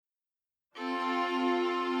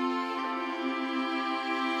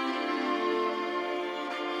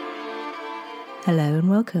Hello and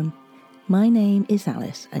welcome. My name is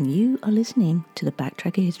Alice and you are listening to the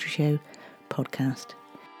Backtracker History Show podcast.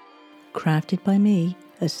 Crafted by me,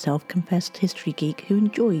 a self-confessed history geek who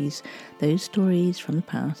enjoys those stories from the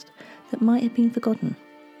past that might have been forgotten.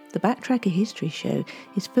 The Backtracker History Show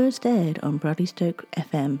is first aired on Bradley Stoke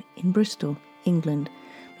FM in Bristol, England,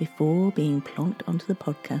 before being plonked onto the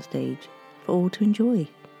podcast age for all to enjoy.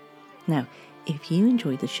 Now, if you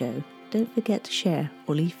enjoyed the show, don't forget to share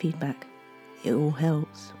or leave feedback. It all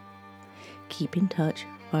helps. Keep in touch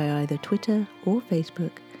via either Twitter or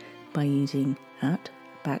Facebook by using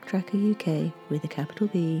 @BacktrackerUK with a capital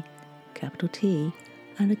B, capital T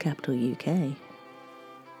and a capital UK.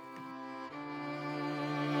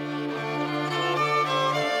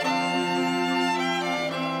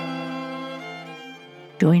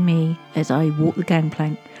 Join me as I walk the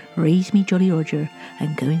gangplank, raise me Jolly Roger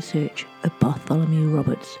and go in search of Bartholomew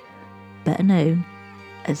Roberts, better known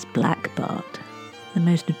as Black Bart, the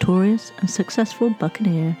most notorious and successful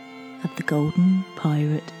buccaneer of the Golden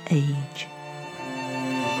Pirate Age.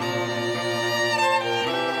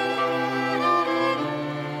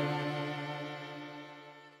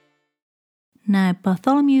 Now,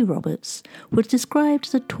 Bartholomew Roberts was described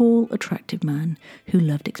as a tall, attractive man who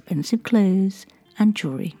loved expensive clothes and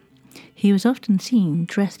jewellery. He was often seen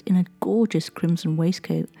dressed in a gorgeous crimson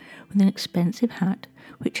waistcoat with an expensive hat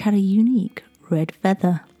which had a unique red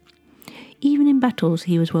feather. Even in battles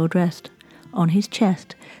he was well dressed. On his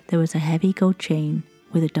chest there was a heavy gold chain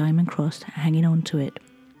with a diamond cross hanging onto it.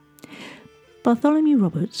 Bartholomew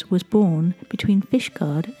Roberts was born between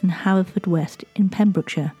Fishguard and Haverfordwest in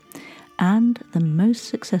Pembrokeshire, and the most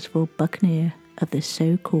successful buccaneer of the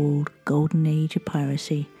so-called Golden Age of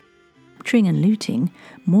piracy, capturing and looting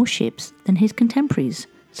more ships than his contemporaries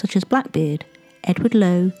such as Blackbeard, Edward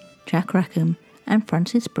Lowe, Jack Rackham and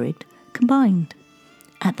Francis Brigg combined.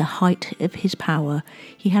 At the height of his power,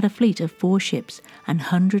 he had a fleet of 4 ships and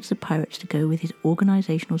hundreds of pirates to go with his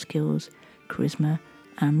organisational skills, charisma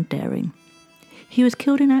and daring. He was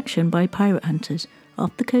killed in action by pirate hunters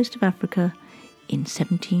off the coast of Africa in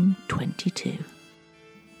 1722.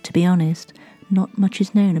 To be honest, not much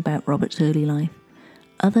is known about Robert's early life,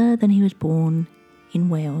 other than he was born in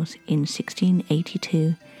Wales in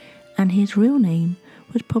 1682 and his real name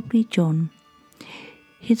was probably John.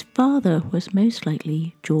 His father was most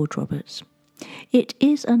likely George Roberts. It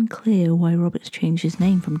is unclear why Roberts changed his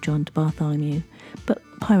name from John to Bartholomew, but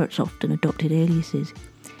pirates often adopted aliases.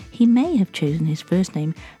 He may have chosen his first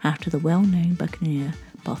name after the well-known buccaneer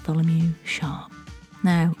Bartholomew Sharp.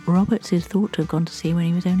 Now, Roberts is thought to have gone to sea when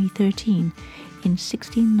he was only 13 in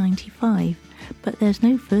 1695, but there's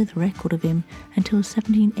no further record of him until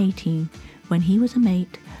 1718 when he was a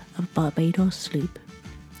mate of Barbados sloop.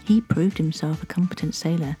 He proved himself a competent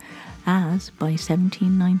sailor, as by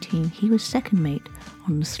 1719 he was second mate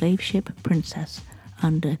on the slave ship Princess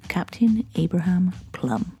under Captain Abraham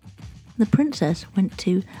Plum. The Princess went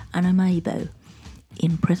to Anamaibo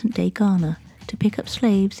in present-day Ghana to pick up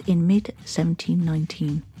slaves in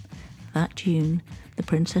mid-1719. That June, the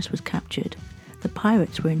Princess was captured. The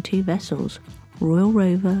pirates were in 2 vessels, Royal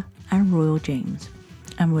Rover and Royal James,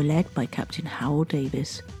 and were led by Captain Howell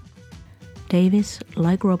Davis. Davis,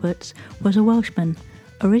 like Roberts, was a Welshman,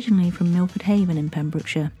 originally from Milford Haven in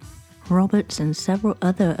Pembrokeshire. Roberts and several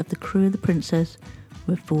other of the crew of the Princess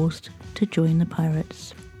were forced to join the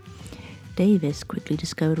pirates. Davis quickly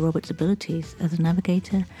discovered Roberts' abilities as a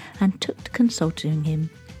navigator and took to consulting him.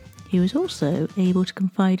 He was also able to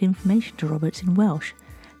confide information to Roberts in Welsh,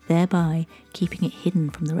 thereby keeping it hidden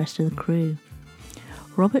from the rest of the crew.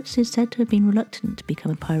 Roberts is said to have been reluctant to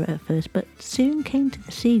become a pirate at first, but soon came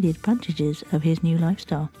to see the advantages of his new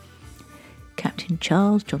lifestyle. Captain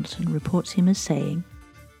Charles Johnson reports him as saying,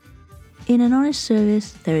 "In an honest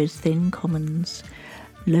service there is thin commons,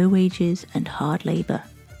 low wages and hard labour.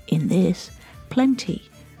 In this, plenty,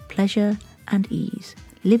 pleasure and ease,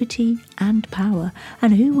 liberty and power,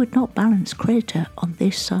 and who would not balance creditor on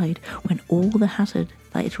this side when all the hazard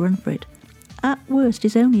that is run for it, at worst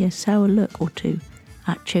is only a sour look or two,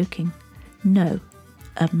 at choking. No,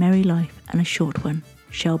 a merry life and a short one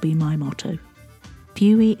shall be my motto." A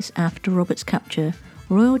few weeks after Robert's capture,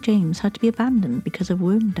 Royal James had to be abandoned because of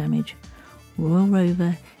worm damage. Royal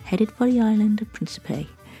Rover headed for the island of Principe.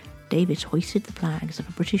 Davis hoisted the flags of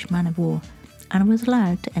a British man-of-war and was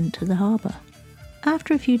allowed to enter the harbour.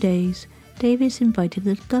 After a few days, Davis invited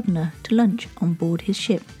the governor to lunch on board his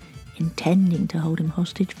ship, intending to hold him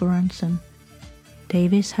hostage for ransom.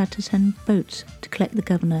 Davis had to send boats to collect the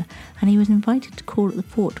governor, and he was invited to call at the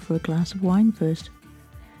fort for a glass of wine first.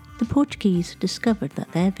 The Portuguese discovered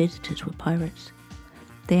that their visitors were pirates.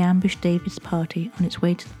 They ambushed Davis' party on its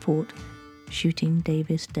way to the fort, shooting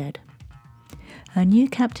Davis dead. A new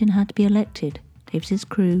captain had to be elected. Davis's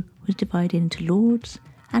crew was divided into Lords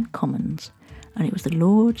and Commons, and it was the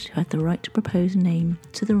Lords who had the right to propose a name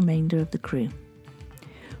to the remainder of the crew.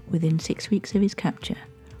 Within 6 weeks of his capture,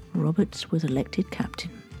 Roberts was elected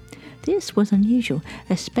captain. This was unusual,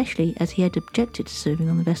 especially as he had objected to serving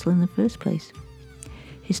on the vessel in the first place.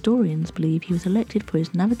 Historians believe he was elected for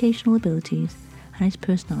his navigational abilities and his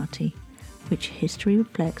personality, which history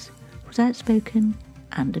reflects was outspoken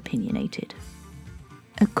and opinionated.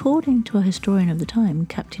 According to a historian of the time,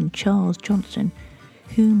 Captain Charles Johnson,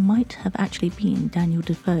 who might have actually been Daniel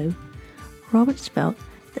Defoe, Roberts felt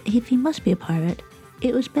that if he must be a pirate,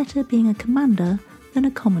 it was better being a commander than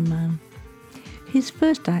a common man. His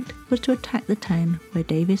first act was to attack the town where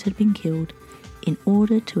Davis had been killed in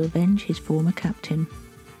order to avenge his former captain.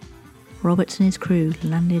 Roberts and his crew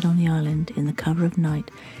landed on the island in the cover of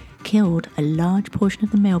night, killed a large portion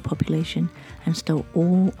of the male population, and stole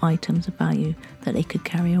all items of value that they could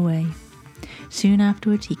carry away. Soon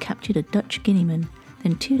afterwards, he captured a Dutch Guineaman,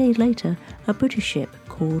 then 2 days later, a British ship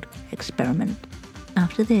called Experiment.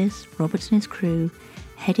 After this, Roberts and his crew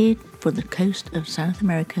headed for the coast of South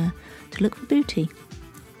America to look for booty.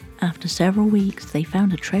 After several weeks, they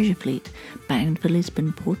found a treasure fleet bound for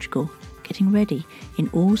Lisbon, Portugal, getting ready in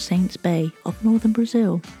All Saints Bay of northern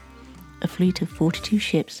Brazil. A fleet of 42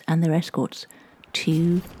 ships and their escorts,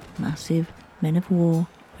 2 massive men of war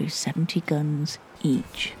with 70 guns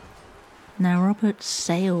each. Now Roberts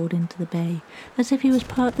sailed into the bay as if he was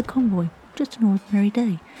part of the convoy, just an ordinary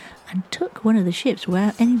day, and took one of the ships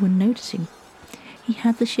without anyone noticing. He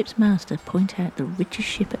had the ship's master point out the richest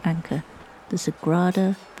ship at anchor, the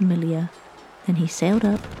Sagrada Familia. Then he sailed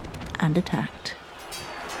up and attacked.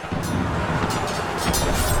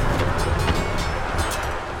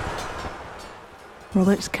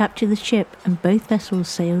 Roberts captured the ship and both vessels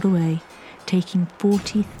sailed away, taking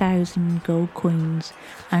 40,000 gold coins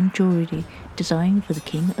and jewellery designed for the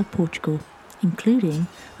King of Portugal, including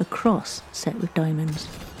a cross set with diamonds.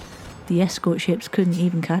 The escort ships couldn't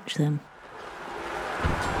even catch them.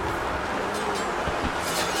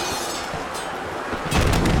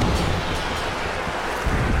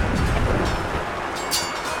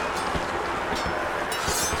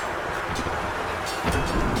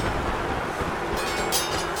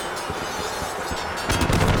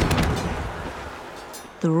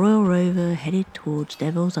 The Royal Rover headed towards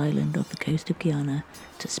Devil's Island off the coast of Guyana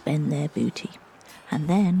to spend their booty. And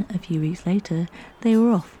then, a few weeks later, they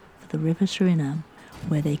were off for the River Suriname,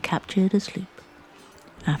 where they captured a sloop.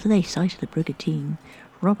 After they sighted the brigantine,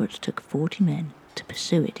 Roberts took 40 men to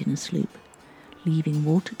pursue it in a sloop, leaving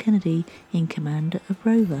Walter Kennedy in command of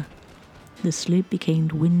Rover. The sloop became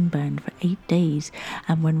windbound for 8 days,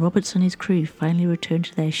 and when Roberts and his crew finally returned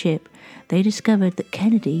to their ship, they discovered that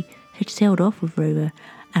Kennedy had sailed off with Rover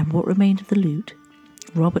and what remained of the loot.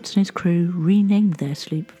 Roberts and his crew renamed their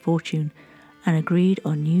sloop Fortune and agreed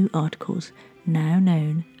on new articles, now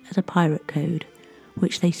known as a pirate code,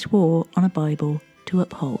 which they swore on a Bible to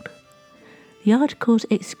uphold. The articles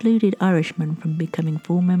excluded Irishmen from becoming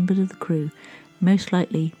full members of the crew, most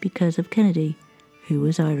likely because of Kennedy, who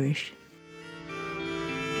was Irish.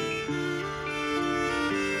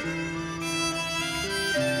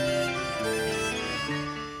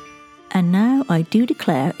 And now I do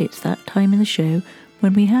declare it's that time in the show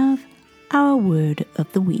when we have our word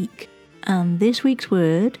of the week. And this week's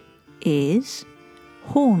word is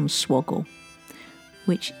hornswoggle,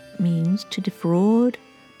 which means to defraud,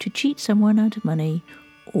 to cheat someone out of money,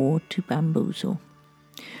 or to bamboozle.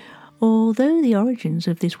 Although the origins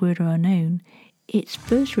of this word are unknown, its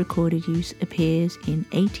first recorded use appears in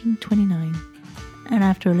 1829. And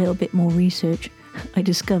after a little bit more research, I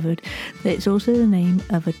discovered that it's also the name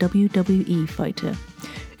of a WWE fighter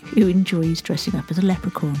who enjoys dressing up as a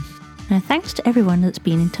leprechaun. Now, thanks to everyone that's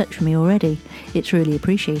been in touch with me already. It's really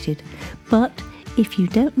appreciated. But if you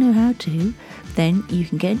don't know how to, then you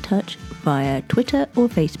can get in touch via Twitter or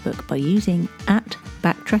Facebook by using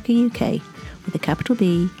 @BacktrackerUK with a capital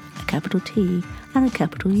B, a capital T and a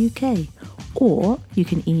capital UK. Or you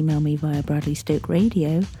can email me via Bradley Stoke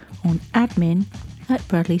Radio on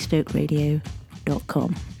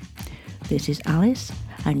admin@bradleystokeradio.com. This is Alice,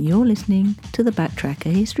 and you're listening to the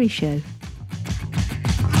Backtracker History Show.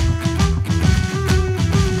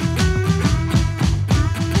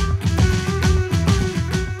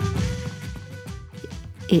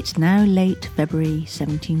 It's now late February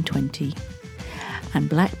 1720, and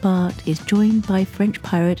Black Bart is joined by French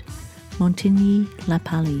pirate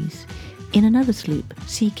Montigny-la-Palisse in another sloop,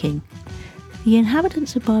 Sea King. The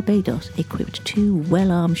inhabitants of Barbados equipped 2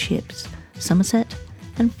 well-armed ships, Somerset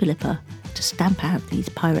and Philippa, to stamp out these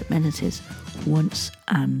pirate menaces, once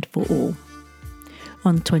and for all.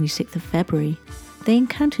 On the 26th of February, they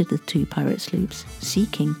encountered the two pirate sloops.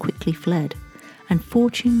 Seeking quickly fled, and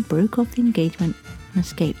Fortune broke off the engagement and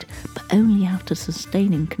escaped, but only after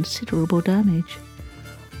sustaining considerable damage.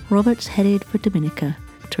 Roberts headed for Dominica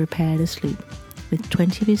to repair the sloop, with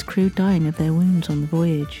 20 of his crew dying of their wounds on the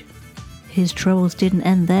voyage. His troubles didn't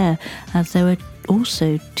end there, as there were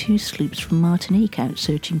also 2 sloops from Martinique out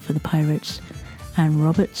searching for the pirates, and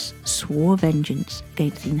Roberts swore vengeance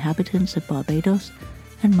against the inhabitants of Barbados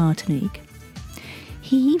and Martinique.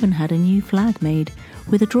 He even had a new flag made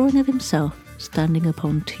with a drawing of himself standing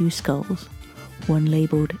upon 2 skulls, one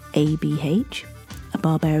labelled ABH, a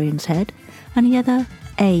barbarian's head, and the other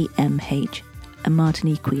AMH, a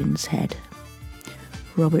Martiniquean's head.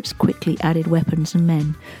 Roberts quickly added weapons and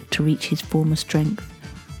men to reach his former strength.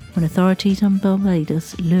 When authorities on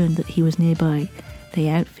Barbados learned that he was nearby, they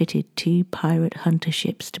outfitted 2 pirate hunter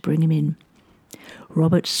ships to bring him in.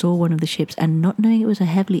 Roberts saw one of the ships and, not knowing it was a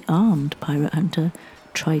heavily armed pirate hunter,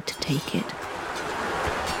 tried to take it.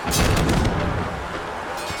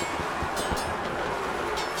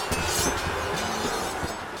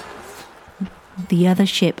 The other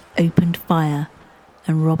ship opened fire,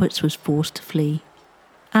 and Roberts was forced to flee.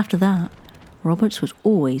 After that, Roberts was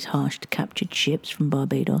always harsh to captured ships from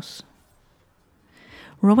Barbados.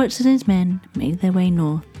 Roberts and his men made their way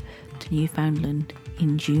north to Newfoundland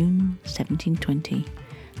in June 1720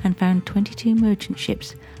 and found 22 merchant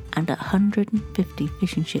ships and 150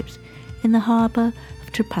 fishing ships in the harbour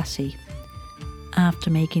of Trepassey. After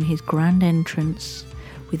making his grand entrance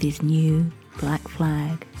with his new black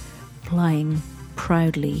flag flying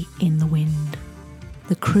proudly in the wind,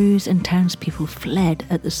 the crews and townspeople fled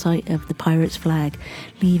at the sight of the pirate's flag,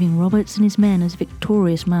 leaving Roberts and his men as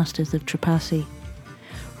victorious masters of Trepassey.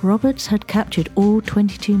 Roberts had captured all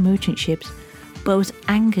 22 merchant ships, but was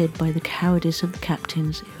angered by the cowardice of the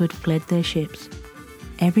captains who had fled their ships.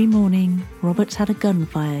 Every morning, Roberts had a gun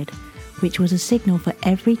fired, which was a signal for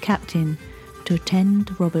every captain to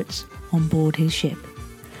attend Roberts on board his ship.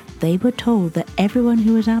 They were told that everyone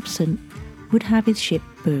who was absent would have his ship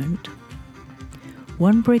burnt.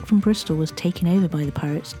 One brig from Bristol was taken over by the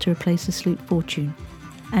pirates to replace the sloop Fortune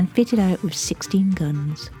and fitted out with 16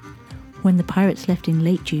 guns. When the pirates left in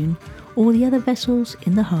late June, all the other vessels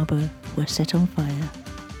in the harbour were set on fire.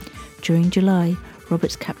 During July,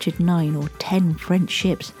 Roberts captured 9 or 10 French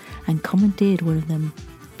ships and commandeered one of them,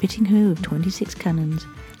 fitting her with 26 cannons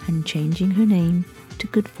and changing her name to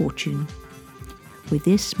Good Fortune. With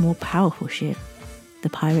this more powerful ship, the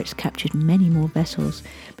pirates captured many more vessels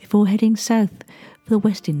before heading south for the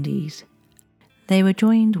West Indies. They were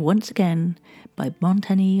joined once again by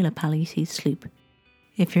Montagny Le Paliss's sloop.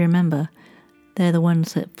 If you remember, they're the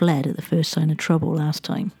ones that fled at the first sign of trouble last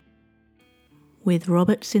time. With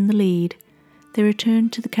Roberts in the lead, they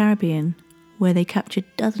returned to the Caribbean, where they captured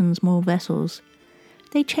dozens more vessels.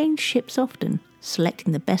 They changed ships often,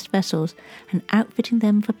 selecting the best vessels and outfitting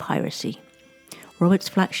them for piracy. Roberts'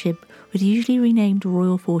 flagship was usually renamed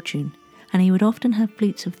Royal Fortune, and he would often have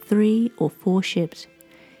fleets of 3 or 4 ships.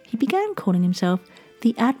 He began calling himself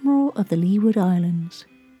the Admiral of the Leeward Islands.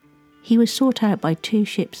 He was sought out by 2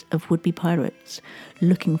 ships of would-be pirates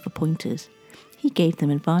looking for pointers. He gave them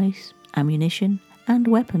advice, ammunition, and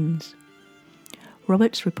weapons.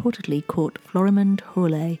 Roberts reportedly caught Florimond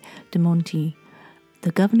Hurley de Monti,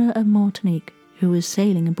 the governor of Martinique, who was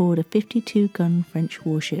sailing aboard a 52-gun French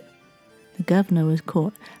warship. The governor was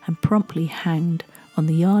caught and promptly hanged on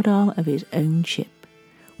the yardarm of his own ship,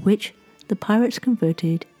 which the pirates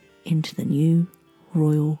converted into the new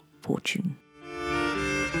Royal Fortune.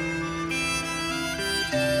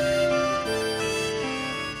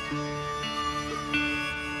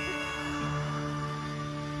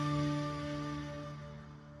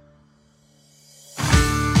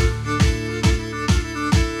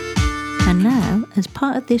 And now, as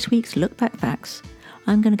part of this week's Look Back Facts,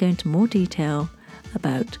 I'm going to go into more detail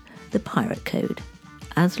about the Pirate Code,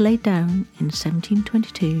 as laid down in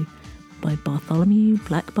 1722 by Bartholomew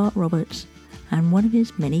Black Bart Roberts and one of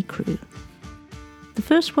his many crew. The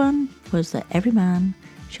first one was that every man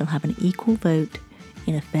shall have an equal vote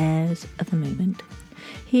in affairs of the moment.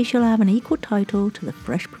 He shall have an equal title to the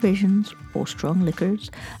fresh provisions or strong liquors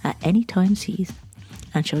at any time seized,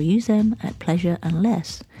 and shall use them at pleasure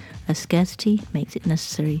unless, as scarcity makes it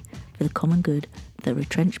necessary for the common good, the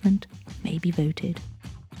retrenchment may be voted.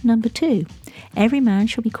 Number 2, every man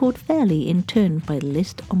shall be called fairly in turn by the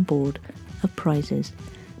list on board of prizes,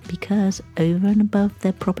 because over and above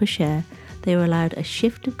their proper share they are allowed a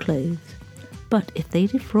shift of clothes. But if they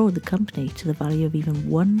defraud the company to the value of even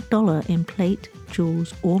 $1 in plate,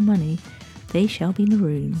 jewels, or money, they shall be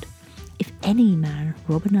marooned. If any man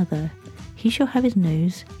rob another, he shall have his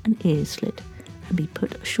nose and ears slit, and be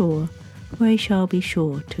put ashore, where he shall be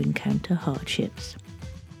sure to encounter hardships.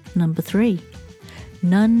 Number 3.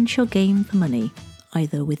 None shall game for money,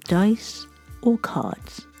 either with dice or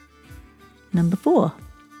cards. Number 4.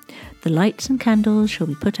 The lights and candles shall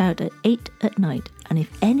be put out at 8 at night, and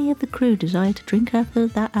if any of the crew desire to drink after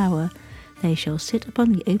that hour, they shall sit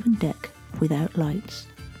upon the open deck without lights.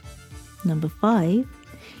 Number 5.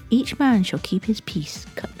 Each man shall keep his piece,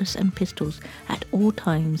 cutlass and pistols at all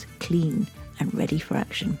times clean and ready for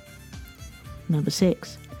action. Number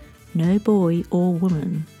 6. No boy or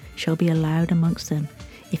woman shall be allowed amongst them.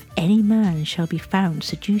 If any man shall be found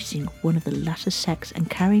seducing one of the latter sex and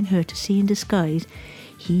carrying her to sea in disguise,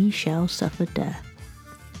 he shall suffer death.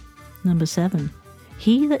 Number 7.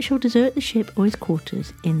 He that shall desert the ship or his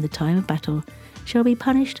quarters in the time of battle shall be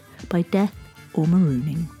punished by death or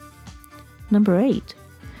marooning. Number 8.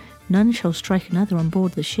 None shall strike another on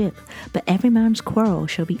board the ship, but every man's quarrel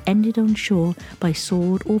shall be ended on shore by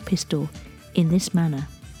sword or pistol in this manner,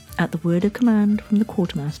 at the word of command from the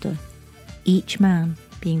quartermaster. Each man,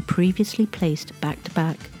 being previously placed back to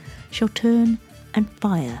back, shall turn and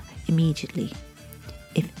fire immediately.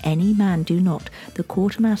 If any man do not, the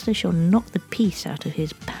quartermaster shall knock the piece out of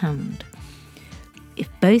his hand. If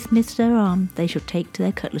both miss their arm, they shall take to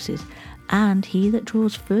their cutlasses, and he that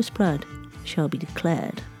draws first blood shall be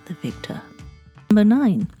declared the victor. Number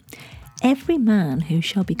 9. Every man who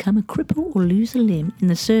shall become a cripple or lose a limb in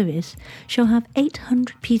the service shall have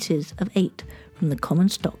 800 pieces of 8 from the common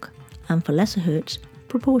stock, and for lesser hurts,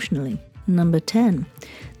 proportionally. Number 10.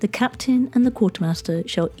 The captain and the quartermaster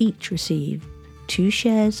shall each receive 2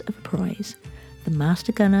 shares of a prize, the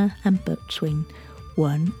master gunner and boatswain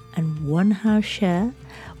 1 1/2 share,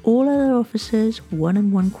 all other officers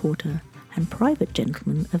 1 1/4, and private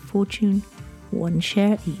gentlemen of fortune 1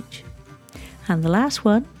 share each. And the last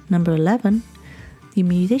one, number 11, the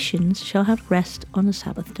musicians shall have rest on the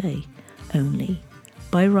Sabbath day only,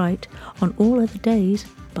 by right, on all other days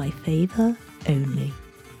by favour only.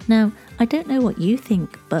 Now, I don't know what you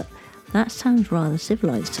think, but that sounds rather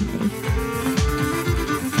civilised to me.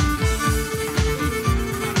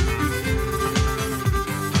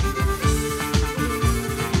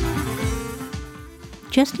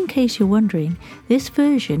 Just in case you're wondering, this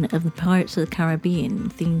version of the Pirates of the Caribbean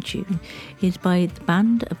theme tune is by the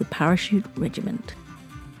Band of the Parachute Regiment.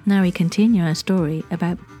 Now we continue our story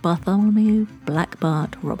about Bartholomew Black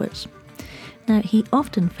Bart Roberts. Now, he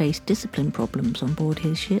often faced discipline problems on board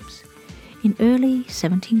his ships. In early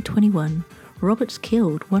 1721, Roberts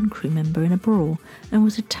killed one crew member in a brawl and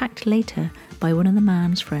was attacked later by one of the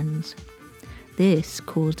man's friends. This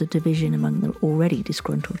caused a division among the already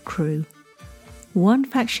disgruntled crew. One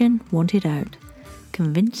faction wanted out,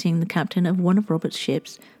 convincing the captain of one of Roberts'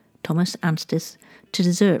 ships, Thomas Anstice, to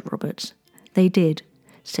desert Roberts. They did,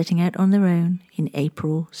 setting out on their own in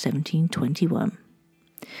April 1721.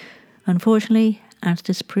 Unfortunately,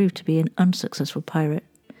 Anstice proved to be an unsuccessful pirate.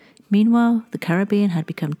 Meanwhile, the Caribbean had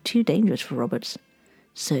become too dangerous for Roberts,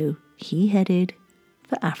 so he headed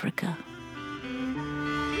for Africa.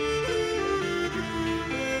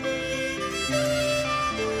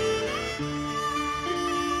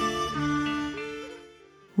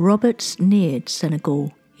 Roberts neared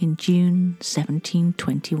Senegal in June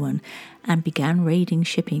 1721 and began raiding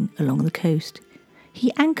shipping along the coast.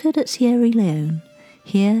 He anchored at Sierra Leone.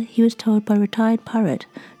 Here he was told by retired pirate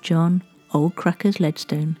John Old Crackers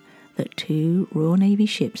Leadstone that 2 Royal Navy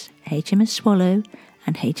ships, HMS Swallow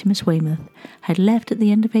and HMS Weymouth, had left at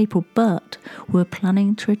the end of April but were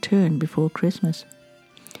planning to return before Christmas.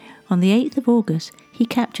 On the 8th of August, he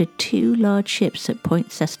captured 2 large ships at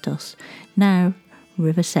Point Sestos, now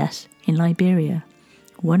River Ses, in Liberia.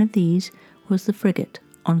 One of these was the frigate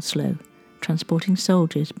Onslow, transporting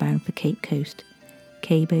soldiers bound for Cape Coast,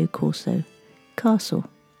 Cabo Corso, Castle.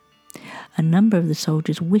 A number of the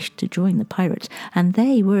soldiers wished to join the pirates, and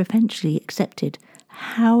they were eventually accepted.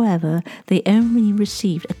 However, they only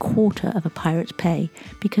received a quarter of a pirate's pay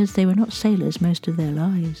because they were not sailors most of their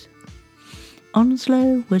lives.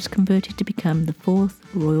 Onslow was converted to become the 4th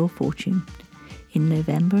Royal Fortune. In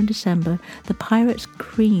November and December, the pirates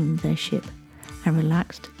creamed their ship and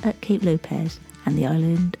relaxed at Cape Lopez and the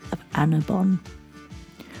island of Annobon.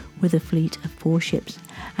 With a fleet of 4 ships,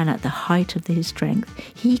 and at the height of his strength,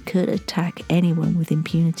 he could attack anyone with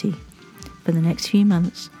impunity. For the next few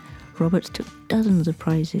months, Roberts took dozens of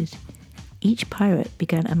prizes. Each pirate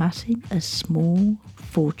began amassing a small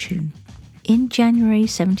fortune. In January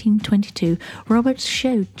 1722, Roberts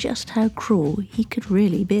showed just how cruel he could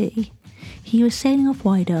really be. He was sailing off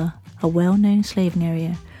Whydah, a well-known slaving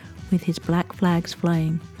area, with his black flags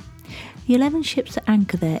flying. The 11 ships at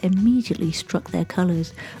anchor there immediately struck their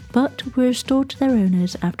colours, but were restored to their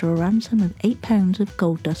owners after a ransom of £8 of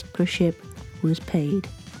gold dust per ship was paid.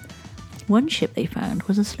 One ship they found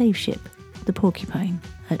was a slave ship, the Porcupine,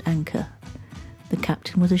 at anchor. The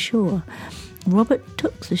captain was ashore. Robert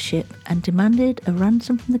took the ship and demanded a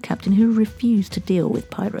ransom from the captain, who refused to deal with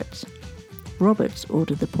pirates. Roberts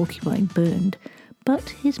ordered the Porcupine burned, but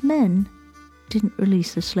his men didn't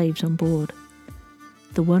release the slaves on board.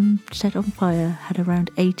 The one set on fire had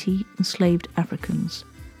around 80 enslaved Africans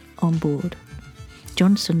on board.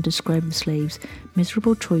 Johnson described the slaves'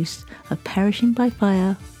 miserable choice of perishing by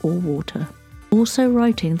fire or water, also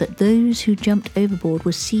writing that those who jumped overboard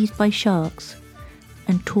were seized by sharks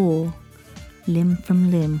and tore limb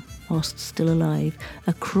from limb whilst still alive,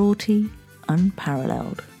 a cruelty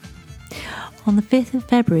unparalleled. On the 5th of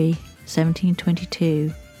February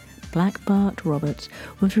 1722, Black Bart Roberts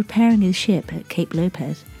was repairing his ship at Cape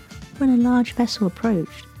Lopez when a large vessel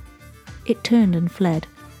approached. It turned and fled,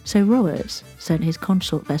 so Roberts sent his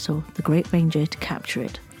consort vessel, the Great Ranger, to capture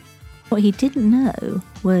it. What he didn't know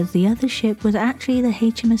was the other ship was actually the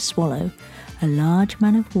HMS Swallow, a large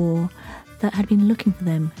man of war that had been looking for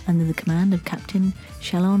them under the command of Captain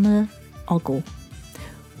Challoner Ogle.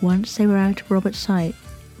 Once they were out of Robert's sight,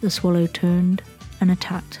 the Swallow turned and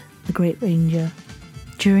attacked the Great Ranger.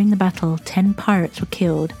 During the battle, 10 pirates were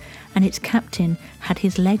killed, and its captain had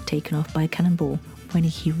his leg taken off by a cannonball when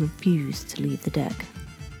he refused to leave the deck.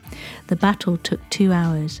 The battle took 2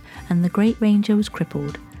 hours, and the Great Ranger was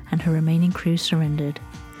crippled, and her remaining crew surrendered.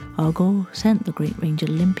 Ogle sent the Great Ranger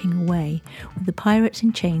limping away with the pirates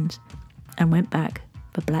in chains and went back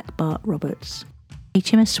for Black Bart Roberts.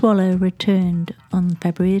 HMS Swallow returned on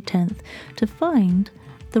February 10th to find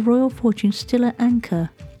the Royal Fortune still at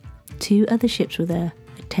anchor. 2 other ships were there,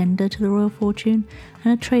 a tender to the Royal Fortune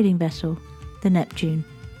and a trading vessel, the Neptune.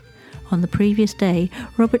 On the previous day,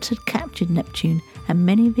 Roberts had captured Neptune, and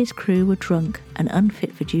many of his crew were drunk and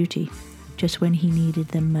unfit for duty, just when he needed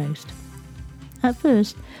them most. At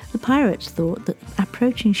first, the pirates thought that the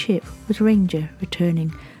approaching ship was Ranger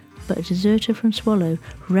returning, but a deserter from Swallow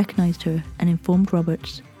recognised her and informed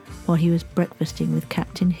Roberts while he was breakfasting with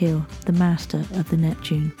Captain Hill, the master of the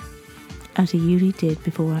Neptune. As he usually did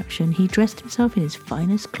before action, he dressed himself in his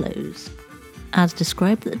finest clothes. As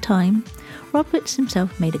described at the time, Roberts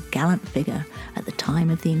himself made a gallant figure at the time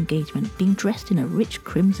of the engagement, being dressed in a rich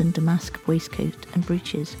crimson damask waistcoat and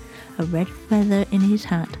breeches, a red feather in his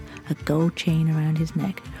hat, a gold chain around his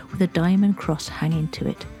neck with a diamond cross hanging to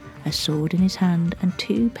it, a sword in his hand, and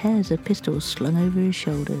 2 pairs of pistols slung over his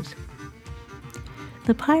shoulders.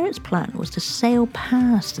 The pirates' plan was to sail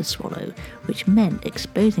past the Swallow, which meant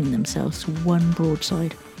exposing themselves to one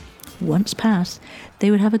broadside. Once past, they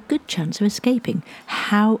would have a good chance of escaping.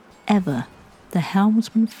 However, the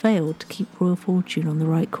helmsman failed to keep Royal Fortune on the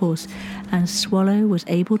right course, and Swallow was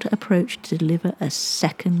able to approach to deliver a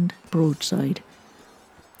second broadside.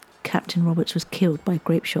 Captain Roberts was killed by a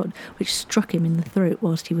grape shot, which struck him in the throat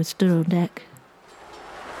whilst he was stood on deck.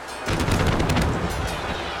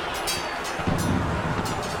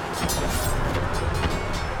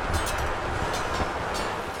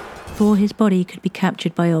 Before his body could be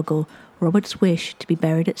captured by Ogle, Roberts' wish to be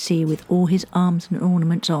buried at sea with all his arms and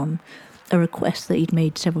ornaments on, a request that he'd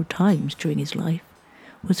made several times during his life,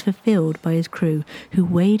 was fulfilled by his crew, who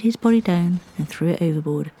weighed his body down and threw it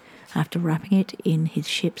overboard, after wrapping it in his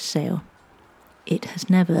ship's sail. It has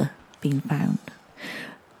never been found.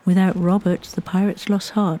 Without Roberts, the pirates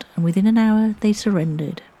lost heart, and within an hour they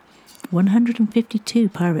surrendered. 152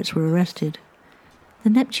 pirates were arrested. The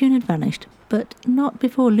Neptune had vanished, but not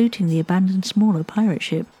before looting the abandoned smaller pirate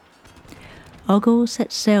ship. Ogle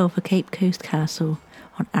set sail for Cape Coast Castle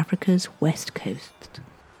on Africa's west coast.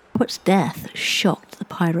 Robert's death shocked the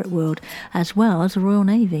pirate world as well as the Royal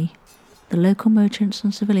Navy. The local merchants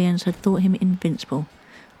and civilians had thought him invincible,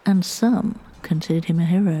 and some considered him a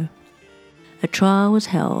hero. A trial was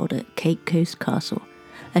held at Cape Coast Castle.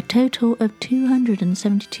 A total of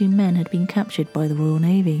 272 men had been captured by the Royal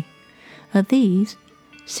Navy. Of these,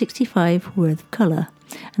 65 were of colour,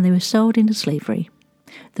 and they were sold into slavery.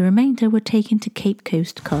 The remainder were taken to Cape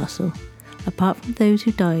Coast Castle, apart from those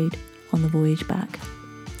who died on the voyage back.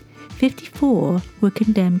 54 were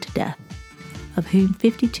condemned to death, of whom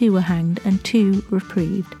 52 were hanged and 2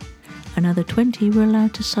 reprieved. Another 20 were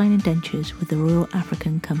allowed to sign indentures with the Royal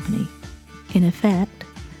African Company, in effect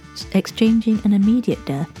exchanging an immediate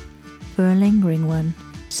death for a lingering one.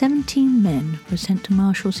 17 men were sent to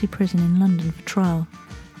Marshalsea Prison in London for trial,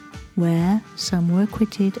 where some were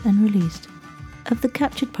acquitted and released. Of the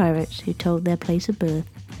captured pirates who told their place of birth,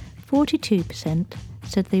 42%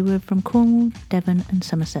 said they were from Cornwall, Devon and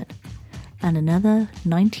Somerset. and another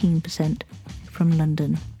 19% from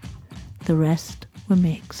London. The rest were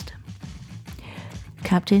mixed.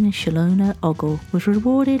 Captain Shalona Ogle was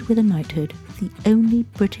rewarded with a knighthood, the only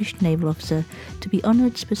British naval officer to be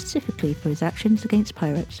honoured specifically for his actions against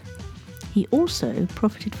pirates. He also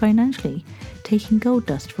profited financially, taking gold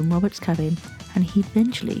dust from Robert's cabin, and he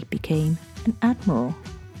eventually became an admiral.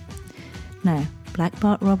 Now, Black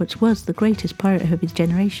Bart Roberts was the greatest pirate of his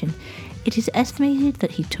generation. It is estimated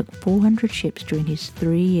that he took 400 ships during his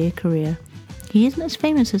 3-year career. He isn't as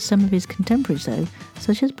famous as some of his contemporaries though,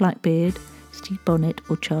 such as Blackbeard, Stede Bonnet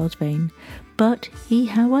or Charles Vane, but he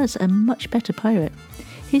was a much better pirate.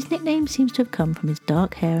 His nickname seems to have come from his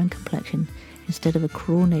dark hair and complexion, instead of a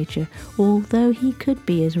cruel nature, although he could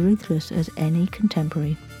be as ruthless as any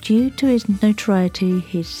contemporary. Due to his notoriety,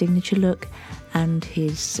 his signature look, and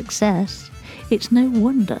his success, it's no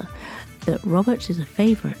wonder that Roberts is a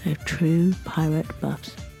favourite of true pirate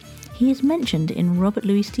buffs. He is mentioned in Robert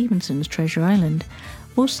Louis Stevenson's Treasure Island,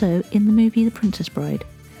 also in the movie The Princess Bride.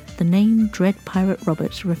 The name Dread Pirate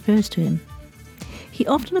Roberts refers to him. He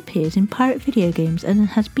often appears in pirate video games and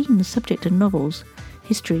has been the subject of novels,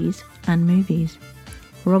 histories, and movies.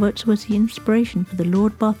 Roberts was the inspiration for the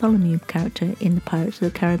Lord Bartholomew character in the Pirates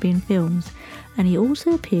of the Caribbean films, and he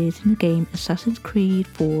also appears in the game Assassin's Creed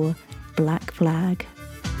 4 Black Flag.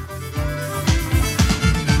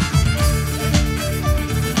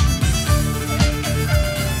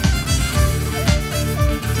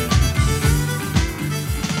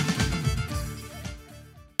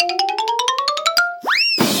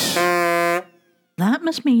 That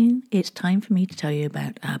must mean it's time for me to tell you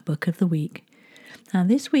about our book of the week. Now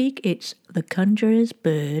this week it's The Conjurer's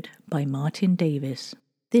Bird by Martin Davis.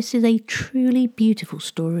 This is a truly beautiful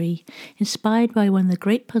story, inspired by one of the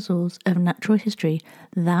great puzzles of natural history,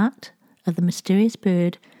 that of the mysterious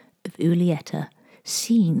bird of Ulieta,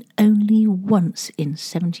 seen only once in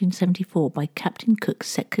 1774 by Captain Cook's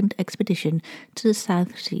second expedition to the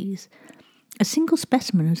South Seas. A single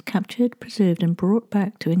specimen was captured, preserved and brought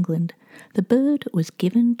back to England. The bird was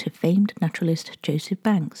given to famed naturalist Joseph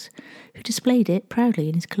Banks, who displayed it proudly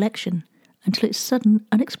in his collection until its sudden,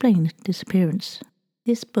 unexplained disappearance.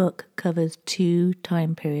 This book covers 2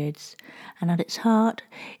 time periods, and at its heart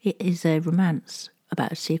it is a romance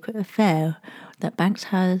about a secret affair that Banks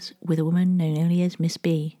has with a woman known only as Miss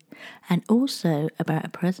B, and also about a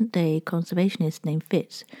present-day conservationist named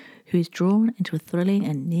Fitz, who is drawn into a thrilling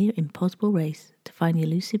and near impossible race to find the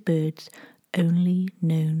elusive bird's only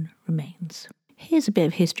known remains. Here's a bit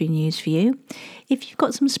of history news for you. If you've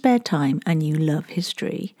got some spare time and you love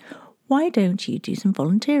history, why don't you do some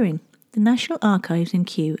volunteering? The National Archives in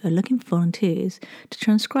Kew are looking for volunteers to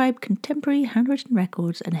transcribe contemporary handwritten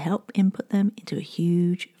records and help input them into a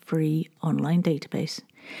huge free online database.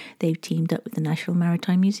 They've teamed up with the National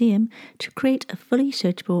Maritime Museum to create a fully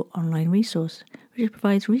searchable online resource, which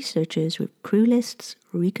provides researchers with crew lists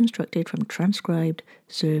reconstructed from transcribed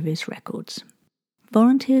service records.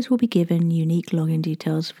 Volunteers will be given unique login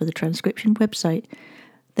details for the transcription website.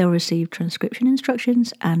 They'll receive transcription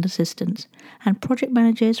instructions and assistance, and project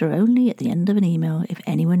managers are only at the end of an email if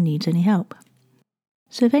anyone needs any help.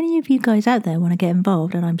 So if any of you guys out there want to get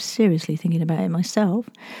involved, and I'm seriously thinking about it myself,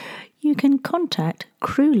 you can contact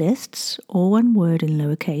crew lists, all one word in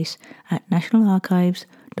lowercase, at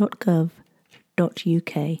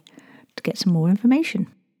nationalarchives.gov.uk to get some more information.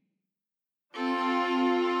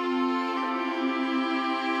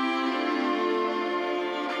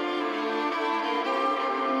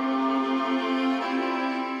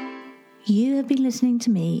 You have been listening to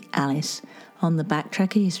me, Alice, on the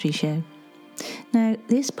Backtracker History Show. Now,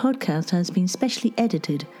 this podcast has been specially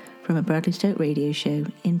edited from a Bradley Stoke radio show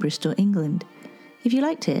in Bristol, England. If you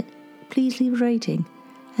liked it, please leave a rating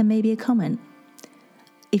and maybe a comment.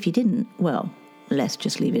 If you didn't, well, let's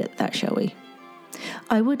just leave it at that, shall we?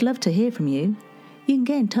 I would love to hear from you. You can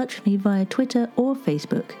get in touch with me via Twitter or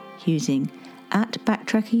Facebook using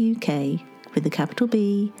 @BacktrackerUK with a capital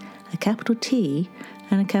B, a capital T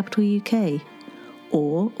and a capital UK.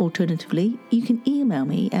 Or, alternatively, you can email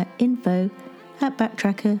me at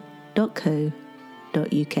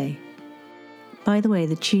info@backtracker.co.uk. By the way,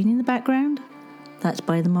 the tune in the background, that's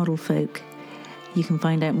by the Model Folk. You can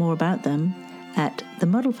find out more about them at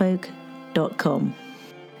themodelfolk.com.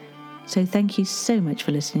 So thank you so much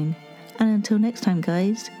for listening, and until next time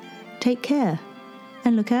guys, take care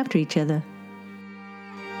and look after each other.